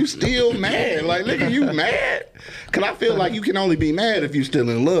 why are you still mad? Like, nigga, you mad? Because I feel like you can only be mad if you still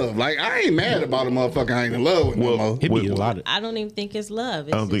in love. Like, I ain't mad about a motherfucker I ain't in love with no more. It be a lot of. I don't even think it's love.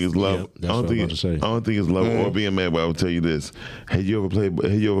 I don't think it's love. Yeah, I don't think it's love or being mad. But I will tell you this: Have you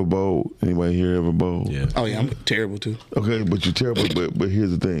ever bowled? Anybody here ever bowled? Yeah. Oh yeah, I'm terrible too. Okay, but you're terrible. But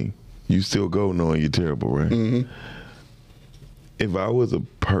here's the thing: you still go knowing you're terrible, right? Mm-hmm. If I was a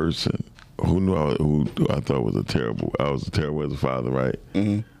person who I thought was I was terrible as a father, right?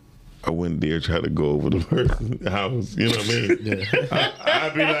 Mm-hmm. I wouldn't dare try to go over the person's house. You know what I mean? Yeah.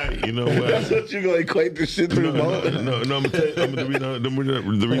 I'd be like, you know what? That's what you gonna equate this shit to bowling? No. I'm gonna tell you,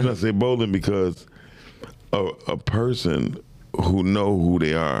 the reason I say bowling because a person who know who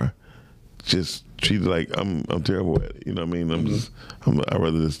they are just treat like I'm terrible at it. You know what I mean? I'd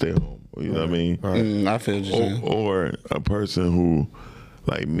rather just stay home. You know what I mean? Right. I feel you saying. Or a person who,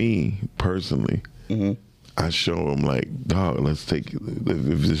 like me personally, I show them like, dog, let's take,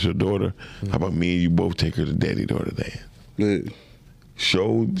 if it's your daughter, how about me and you both take her to daddy daughter dance? Yeah.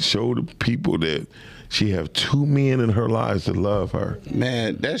 Show the people that she have two men in her lives that love her.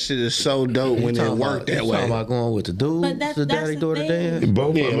 Man, that shit is so dope when it worked that way. Talking about going with the dude, the daddy daughter dance.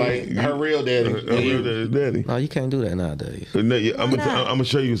 Both, yeah, like her real daddy. Her real daddy. No, you can't do that nowadays. No, yeah, I'm gonna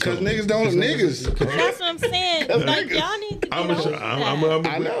show you something. Because niggas don't niggas. That's what I'm saying. Like, y'all need to get I'm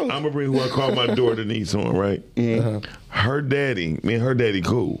gonna bring who I call my daughter niece on, right? Her daddy, me and her daddy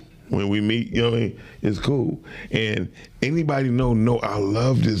cool. When we meet, you know what I mean? It's cool. And anybody know I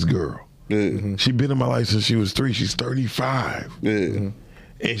love this girl. Mm-hmm. She been in my life since she was 3. She's 35. Yeah. Mm-hmm.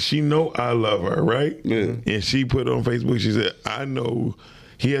 And she know I love her, right? Yeah. And she put on Facebook, she said, I know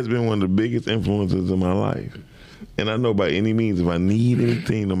he has been one of the biggest influences in my life. And I know by any means, if I need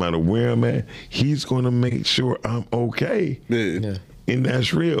anything, no matter where I'm at, he's going to make sure I'm okay. Yeah. And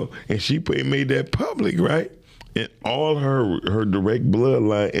that's real. And she made that public, right? And all her direct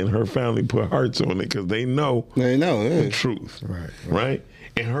bloodline and her family put hearts on it because they know the truth. Right?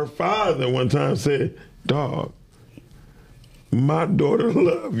 And her father one time said, dog, my daughter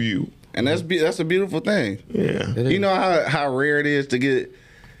love you. And that's a beautiful thing. Yeah. You know how rare it is to get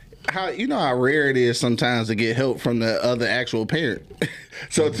how rare it is sometimes to get help from the other actual parent.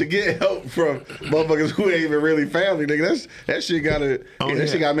 So to get help from motherfuckers who ain't even really family, nigga, that shit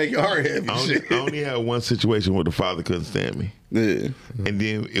gotta make your heart heavy. I only had one situation where the father couldn't stand me. Yeah. And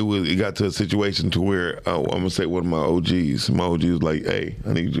then it got to a situation to where I'm gonna say one of my OGs. My OG was like, "Hey,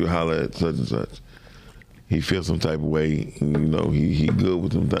 I need you to holler at such and such." He feels some type of way, and, he good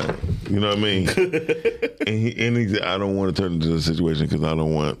with them things. You know what I mean? and he said, "I don't want to turn into a situation because I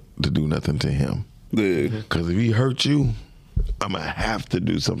don't want to do nothing to him. Because if he hurt you, I'm gonna have to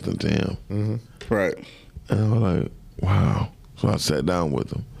do something to him." Mm-hmm. Right. And I was like, "Wow." So I sat down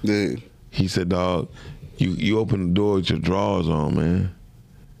with him. Dude. He said, "Dog, you open the door with your drawers on, man,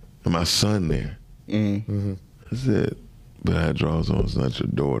 and my son there." Mm-hmm. I said, "But I had drawers on. It's not your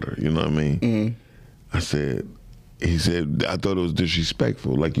daughter." You know what I mean? Mm-hmm. He said, "I thought it was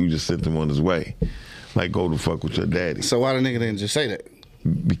disrespectful, like you just sent him on his way. Like, go to fuck with your daddy." So why the nigga didn't just say that?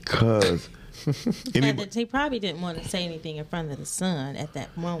 Because he probably didn't want to say anything in front of the son at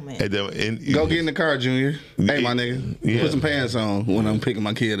that moment. Go get in the car, Junior. Hey, my nigga, put some pants on when I'm picking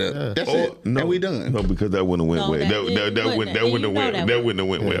my kid up. That's it. No, and we done. No, because that wouldn't have went well. That wouldn't have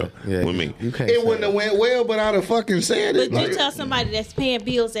went well with me. It wouldn't have went well, but I'd have fucking said it. But you tell somebody that's paying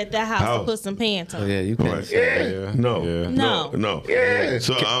bills at their house to put some pants on. Yeah, you can't say that. No. Yeah.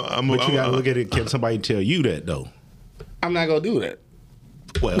 So but you gotta look at it. Can somebody tell you that though? I'm not gonna do that.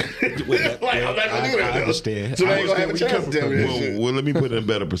 Well, I'm not gonna do that. I understand. So they ain't gonna have a chance to tell me that shit. Well, let me put it in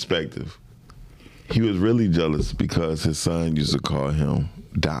better perspective. He was really jealous because his son used to call him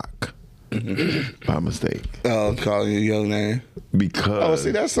Doc by mistake. Oh, calling you your name. Because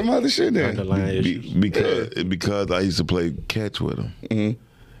see, that's some other shit there. Because I used to play catch with him,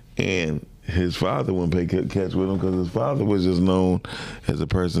 and his father wouldn't play catch with him because his father was just known as a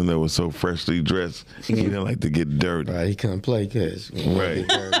person that was so freshly dressed. He didn't like to get dirty. Right, he couldn't play catch. Right.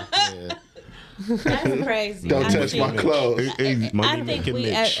 That's crazy. Don't touch my clothes. I think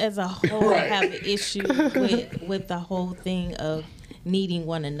we as a whole have an issue with the whole thing of needing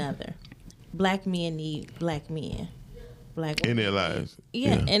one another. Black men need black men. Black women in their lives.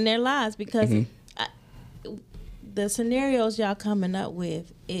 Yeah, in their lives, because the scenarios y'all coming up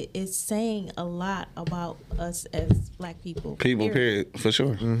with, it's saying a lot about us as black people. Period, for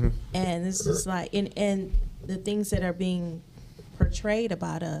sure. Mm-hmm. And it's just like, and the things that are being portrayed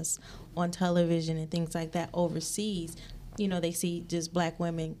about us on television and things like that overseas, they see just black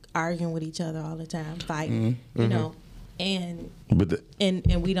women arguing with each other all the time, fighting, and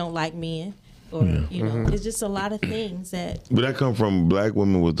we don't like men. Or it's just a lot of things that. But that come from black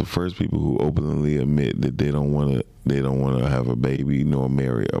women was the first people who openly admit that they don't want to have a baby nor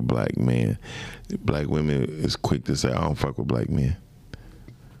marry a black man. Black women is quick to say, "I don't fuck with black men."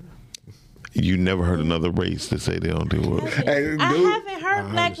 You never heard another race to say they don't do it. I haven't heard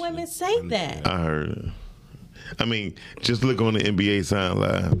black women say that. I heard it. I mean, just look on the NBA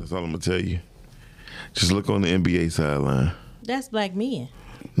sideline. That's all I'm gonna tell you. Just look on the NBA sideline. That's black men.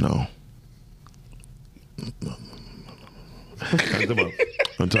 No.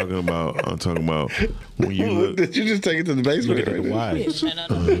 I'm talking about when you look. Did you just take it to the basement? Look at the wives.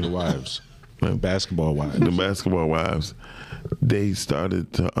 The wives. The basketball wives. The basketball wives. They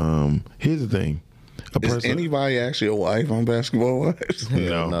started to. Here's the thing. Is anybody actually a wife on Basketball Wives?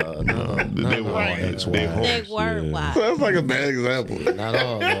 No. They were wives. That's like a bad example. Not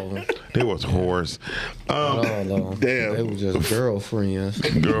all of them. They was whores. Not all of them. Damn. They were just girlfriends.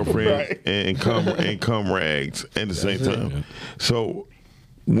 Right. and comrades at the same time. So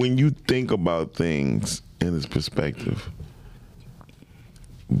when you think about things in this perspective,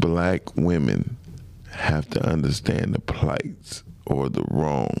 black women have to understand the plights or the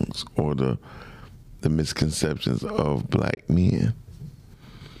wrongs or the misconceptions of black men.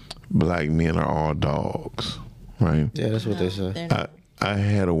 Black men are all dogs, right? Yeah, that's what they say. I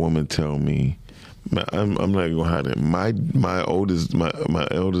had a woman tell me, I'm not gonna hide it. My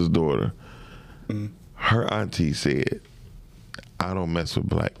eldest daughter, her auntie said, "I don't mess with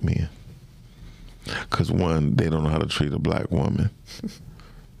black men, cause one, they don't know how to treat a black woman."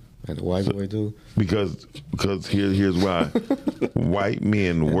 And the white boy do? Because here's why. White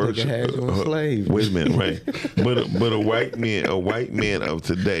men worship. Wait a minute, right? But a white man of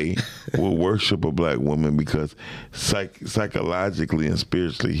today will worship a black woman because psychologically and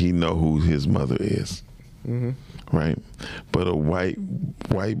spiritually he know who his mother is, right? But a white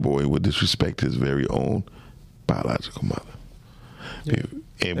boy would disrespect his very own biological mother. Yeah.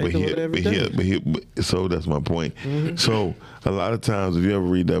 So that's my point. So a lot of times, if you ever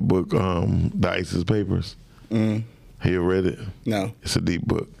read that book, The ISIS Papers, have you ever read it? No. It's a deep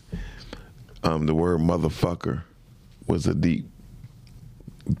book. The word motherfucker was a deep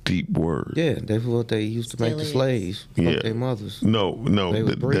deep word. Yeah, that's what they used to make the slaves. Fuck their mothers. No, They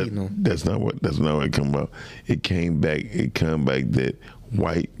was breeding them. that's not what it come about. It came back that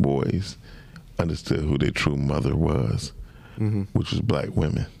white boys understood who their true mother was, which was black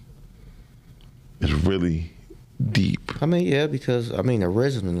women. It's really deep. I mean, yeah, because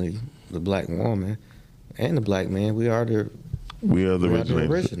originally the black woman and the black man, we are the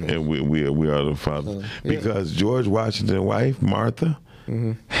originals, and we are the fathers. Because George Washington's wife Martha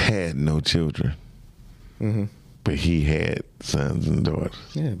had no children, but he had sons and daughters.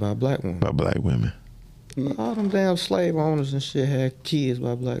 Yeah, by black women. By black women. All them damn slave owners and shit had kids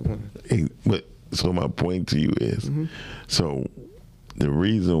by black women. So my point to you is, so the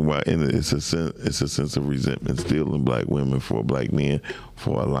reason why, and it's a sense of resentment still in black women for black men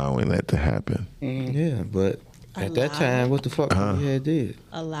for allowing that to happen. Yeah, but at that time, what the fuck we had did?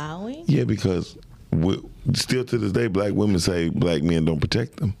 Allowing? Yeah, because still to this day, black women say black men don't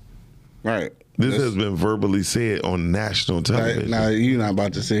protect them. Right. This has been verbally said on national television. Now, you're not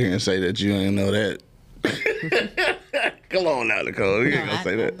about to sit here and say that you ain't know that. Come on now, Nicole. You ain't gonna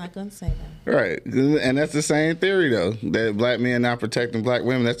say that. I'm not gonna say that. Right. And that's the same theory, though. That black men not protecting black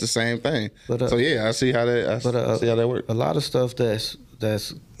women, that's the same thing. But, so, yeah, I see how that see how that works. A lot of stuff that's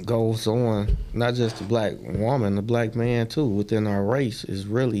goes on, not just the black woman, the black man, too, within our race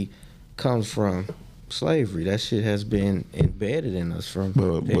really comes from slavery. That shit has been embedded in us from.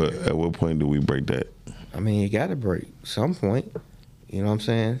 But at what point do we break that? I mean, you got to break some point. You know what I'm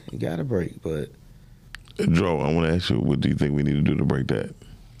saying? You got to break, but. Dro, I want to ask you, what do you think we need to do to break that?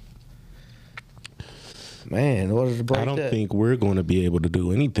 Man, in order to break that, I don't think we're going to be able to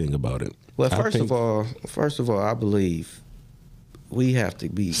do anything about it. Well, first of all, I believe we have to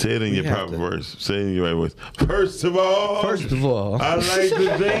be. Say it in your proper voice. Say it in your right voice. First of all, I like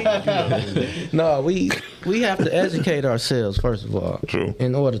to think. No, we have to educate ourselves first of all. True.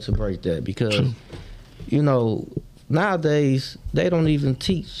 In order to break that, because you know nowadays they don't even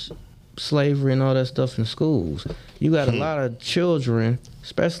teach slavery and all that stuff in schools. You got a lot of children,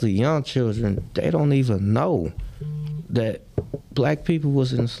 especially young children, they don't even know that black people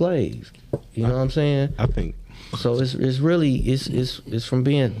was enslaved. You know what I'm saying? I think so. It's really it's from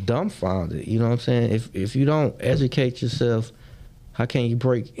being dumbfounded. You know what I'm saying? If you don't educate yourself, how can you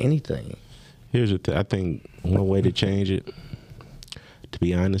break anything? Here's the thing. I think one way to change it, to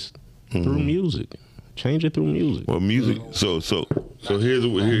be honest, through music. Change it through music. Well, music. So here's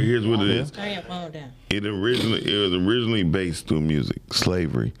what it is. Turn your phone down. It was originally based through music,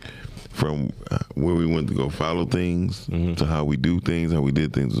 slavery, from where we went to go follow things to how we do things, how we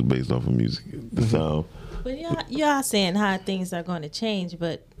did things was based off of music. So, but y'all saying how things are going to change,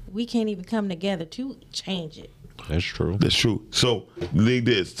 but we can't even come together to change it. That's true. That's true. So, like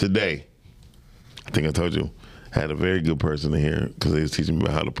this today, I think I told you, I had a very good person in here because they was teaching me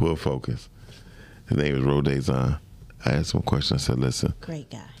about how to pull focus. His name is Rodezon. I asked him a question. I said, listen. Great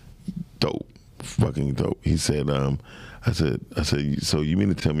guy. Dope. Fucking dope. He said, I said, so you mean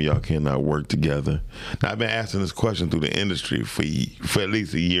to tell me y'all cannot work together? Now, I've been asking this question through the industry for at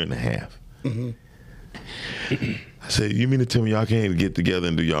least a year and a half. I said, you mean to tell me y'all can't get together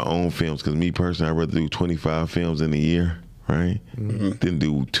and do your own films? Because me personally, I'd rather do 25 films in a year, right? Than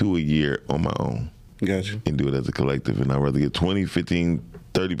do 2 a year on my own. Gotcha. And do it as a collective. And I'd rather get 20, 15,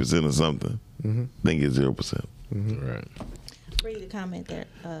 30% of something than get 0%. Right. Read the comment that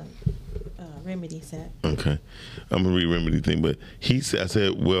Remedy said. Okay, I'm gonna read Remedy thing, but he said, I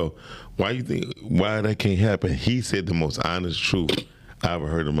said, well, why that can't happen? He said the most honest truth I ever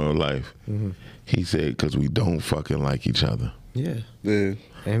heard in my life. He said, because we don't fucking like each other. Yeah.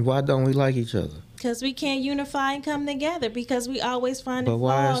 And why don't we like each other? Because we can't unify and come together. Because we always find But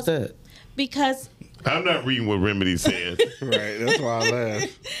why is that? Because I'm not reading what Remedy said. Right, that's why I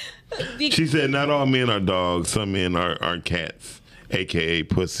laughed. She said, not all men are dogs. Some men are cats, a.k.a.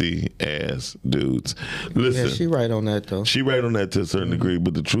 pussy ass dudes. Listen. Yeah, she right on that, though. She right on that to a certain degree,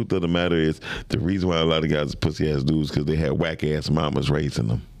 but the truth of the matter is the reason why a lot of guys are pussy ass dudes because they had whack ass mamas raising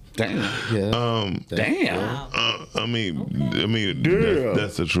them. Damn. Yeah. Damn. I mean, Damn.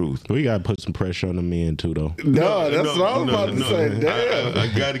 that's the truth. We got to put some pressure on the men, too, though. No, that's what I was about to say. Damn. I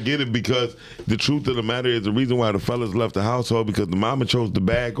got to get it because the truth of the matter is the reason why the fellas left the household because the mama chose the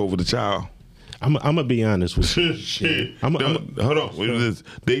bag over the child. I'm gonna be honest with you. Shit. Hold on.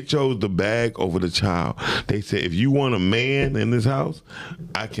 They chose the bag over the child. They said, if you want a man in this house,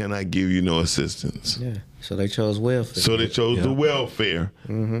 I cannot give you no assistance. Yeah. So they chose welfare. So they chose the welfare,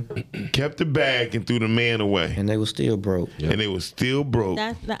 kept the bag, and threw the man away. And they were still broke. And they were still broke.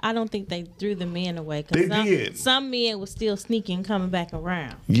 I don't think they threw the men away. They did. Some men were still sneaking, coming back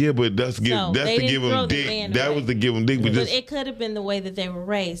around. Yeah, but that's to give them dick. That was to give them dick. But it could have been the way that they were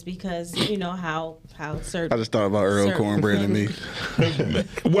raised, because you know how certain. I just thought about Earl Cornbread and me.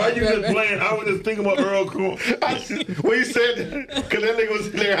 Why you just playing? I was just thinking about Earl Corn. When you said that, because that nigga was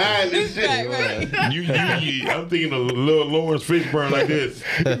in there hiding this shit. Right. I'm thinking of little Lawrence Fishburne like this.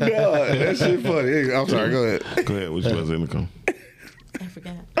 No, that shit funny. I'm sorry, go ahead. Go ahead, which was in the come? I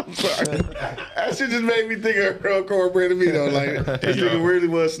forgot. I'm sorry. That shit just made me think of Earl Cornbread and me, though. Like, that nigga really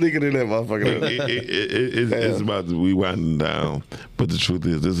was sneaking in that motherfucker. It's about to be winding down. But the truth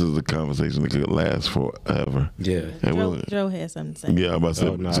is, this is a conversation that could last forever. Yeah. Joe has something to say. Yeah, I'm about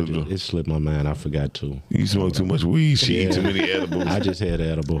to say. It slipped my mind. I forgot to. You smoke too much weed. She eat too many edibles. I just had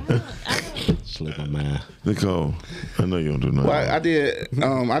edible. Slipped my mind. Nicole, I know you don't do nothing.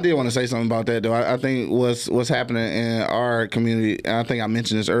 Well, I did want to say something about that, though. I think what's happening in our community, and I think I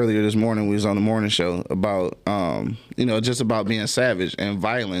mentioned this earlier this morning. We was on the morning show about, just about being savage and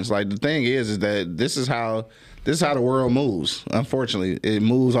violence. Like, the thing is that this is how the world moves. Unfortunately, it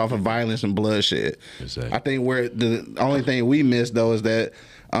moves off of violence and bloodshed. Exactly. I think the only thing we miss, though, is that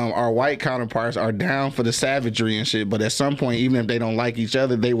our white counterparts are down for the savagery and shit, but at some point, even if they don't like each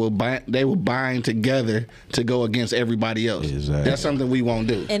other, they will bind together to go against everybody else. Exactly. That's something we won't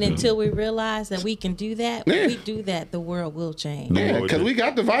do. And until we realize that we can do that, when we do that, the world will change. Yeah, because we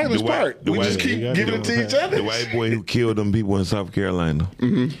got the violence part. We just keep giving it to each other. The white boy who killed them people in South Carolina.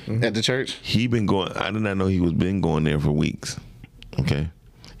 At the church? He been going, I did not know he was been going there for weeks. Okay?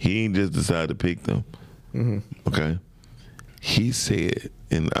 He ain't just decided to pick them. Okay? He said,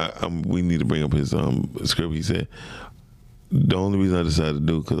 and we need to bring up his script. He said, the only reason I decided to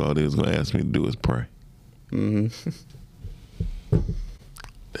do it because all they was going to ask me to do is pray.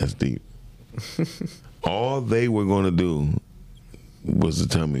 That's deep. All they were going to do was to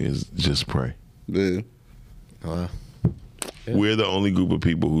tell me is just pray. Yeah. We're the only group of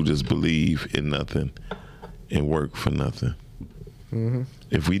people who just believe in nothing and work for nothing.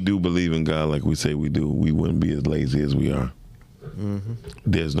 If we do believe in God like we say we do, we wouldn't be as lazy as we are.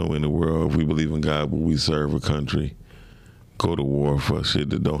 There's no way in the world, if we believe in God, will we serve a country, go to war for shit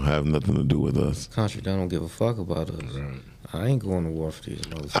that don't have nothing to do with us. Country that don't give a fuck about us. I ain't going to war for these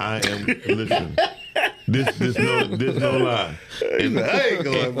motherfuckers. I am, listen, this no lie. In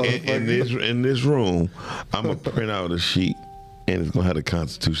this room, I'm going to print out a sheet, and it's going to have the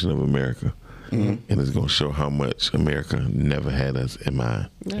Constitution of America. And it's going to show how much America never had us in mind.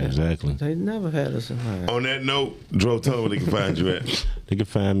 Yeah, exactly. They never had us in mind. On that note, Dro, tell them where they can find you at. They can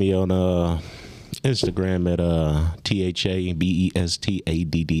find me on Instagram at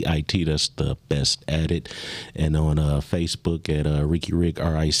THABESTADDIT. That's the best at it. And on Facebook at Ricky Rick,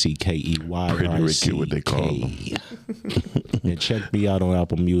 RICKEY. Pretty Ricky, what they call them. And check me out on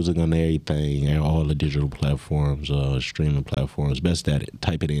Apple Music, on everything, and all the digital platforms, streaming platforms. Best at it.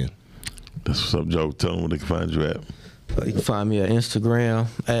 Type it in. That's what's up, Joe. Tell them where they can find you at. You can find me at Instagram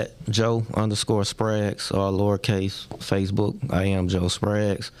at Joe_Spraggs, all lowercase. Facebook, I am Joe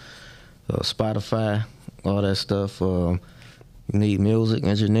Spraggs. Spotify, all that stuff. You need music,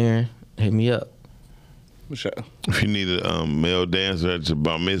 engineering, hit me up. For sure. If you need a male dancer at your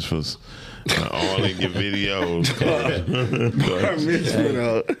bar mitzvahs, all in your videos.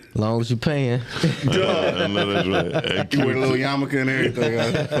 As long as you're paying. I know that's right. You wear a little yarmulke and everything.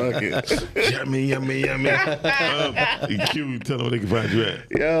 Fuck it. Yummy. Q, tell them where they can find you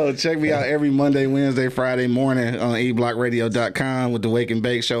at. Yo, check me out every Monday, Wednesday, Friday morning on eblockradio.com with the Wake and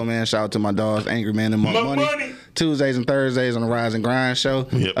Bake Show, man. Shout out to my dogs, Angry Man and Money. Tuesdays and Thursdays on the Rise and Grind Show.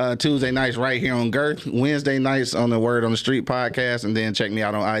 Yep. Tuesday nights right here on Girth. Wednesday nights on the Word on the Street podcast. And then check me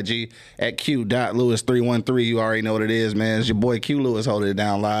out on IG at Q.Lewis313. You already know what it is, man. It's your boy Q Lewis holding it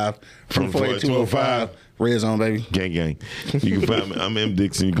down live from 48205. Red Zone, baby. Gang. You can find me. I'm M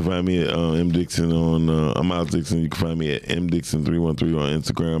Dixon. You can find me at M Dixon on. I'm Miles Dixon. You can find me at M Dixon313 on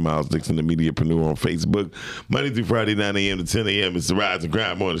Instagram. Miles Dixon, the Mediapreneur on Facebook. Monday through Friday, 9 a.m. to 10 a.m. It's the Rise and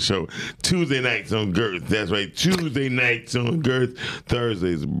Grind Morning Show. Tuesday nights on Girth. That's right. Tuesday nights on Girth.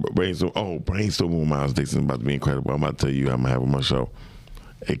 Thursdays Brainstorm. Oh, Brainstorm with Miles Dixon about to be incredible. I'm about to tell you I'm gonna have on my show.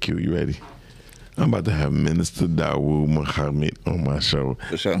 Hey Q, you ready? I'm about to have Minister Dawood Muhammad on my show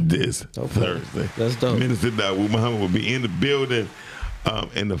this Thursday. That's dope. Minister Dawood Muhammad will be in the building.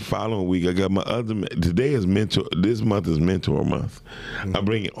 And the following week, I got my other. Today is mentor. This month is Mentor Month. I'm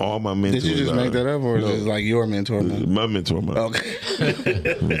bringing all my mentors. Did you just make that up, or is it like your Mentor Month? My Mentor Month. Okay.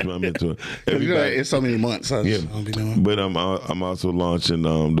 It's my mentor. You know, it's so many months. So yeah. I'll be doing. But I'm also launching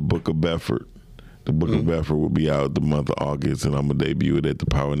the Book of Bedford. The Book of Effort will be out the month of August, and I'm going to debut it at the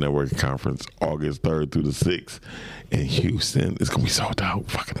Power Network Conference August 3rd through the 6th in Houston. It's going to be so dope.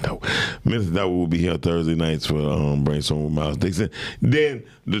 Fucking dope. Minister Dawah will be here Thursday nights for Brainstorm with Miles Dixon. Then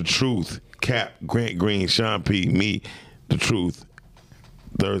The Truth, Cap, Grant Green, Sean P., me, The Truth,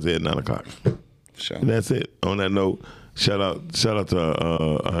 Thursday at 9 o'clock. Sure. And that's it. On that note, shout out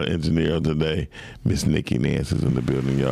to our engineer of the day, Miss Nikki Nance is in the building, y'all.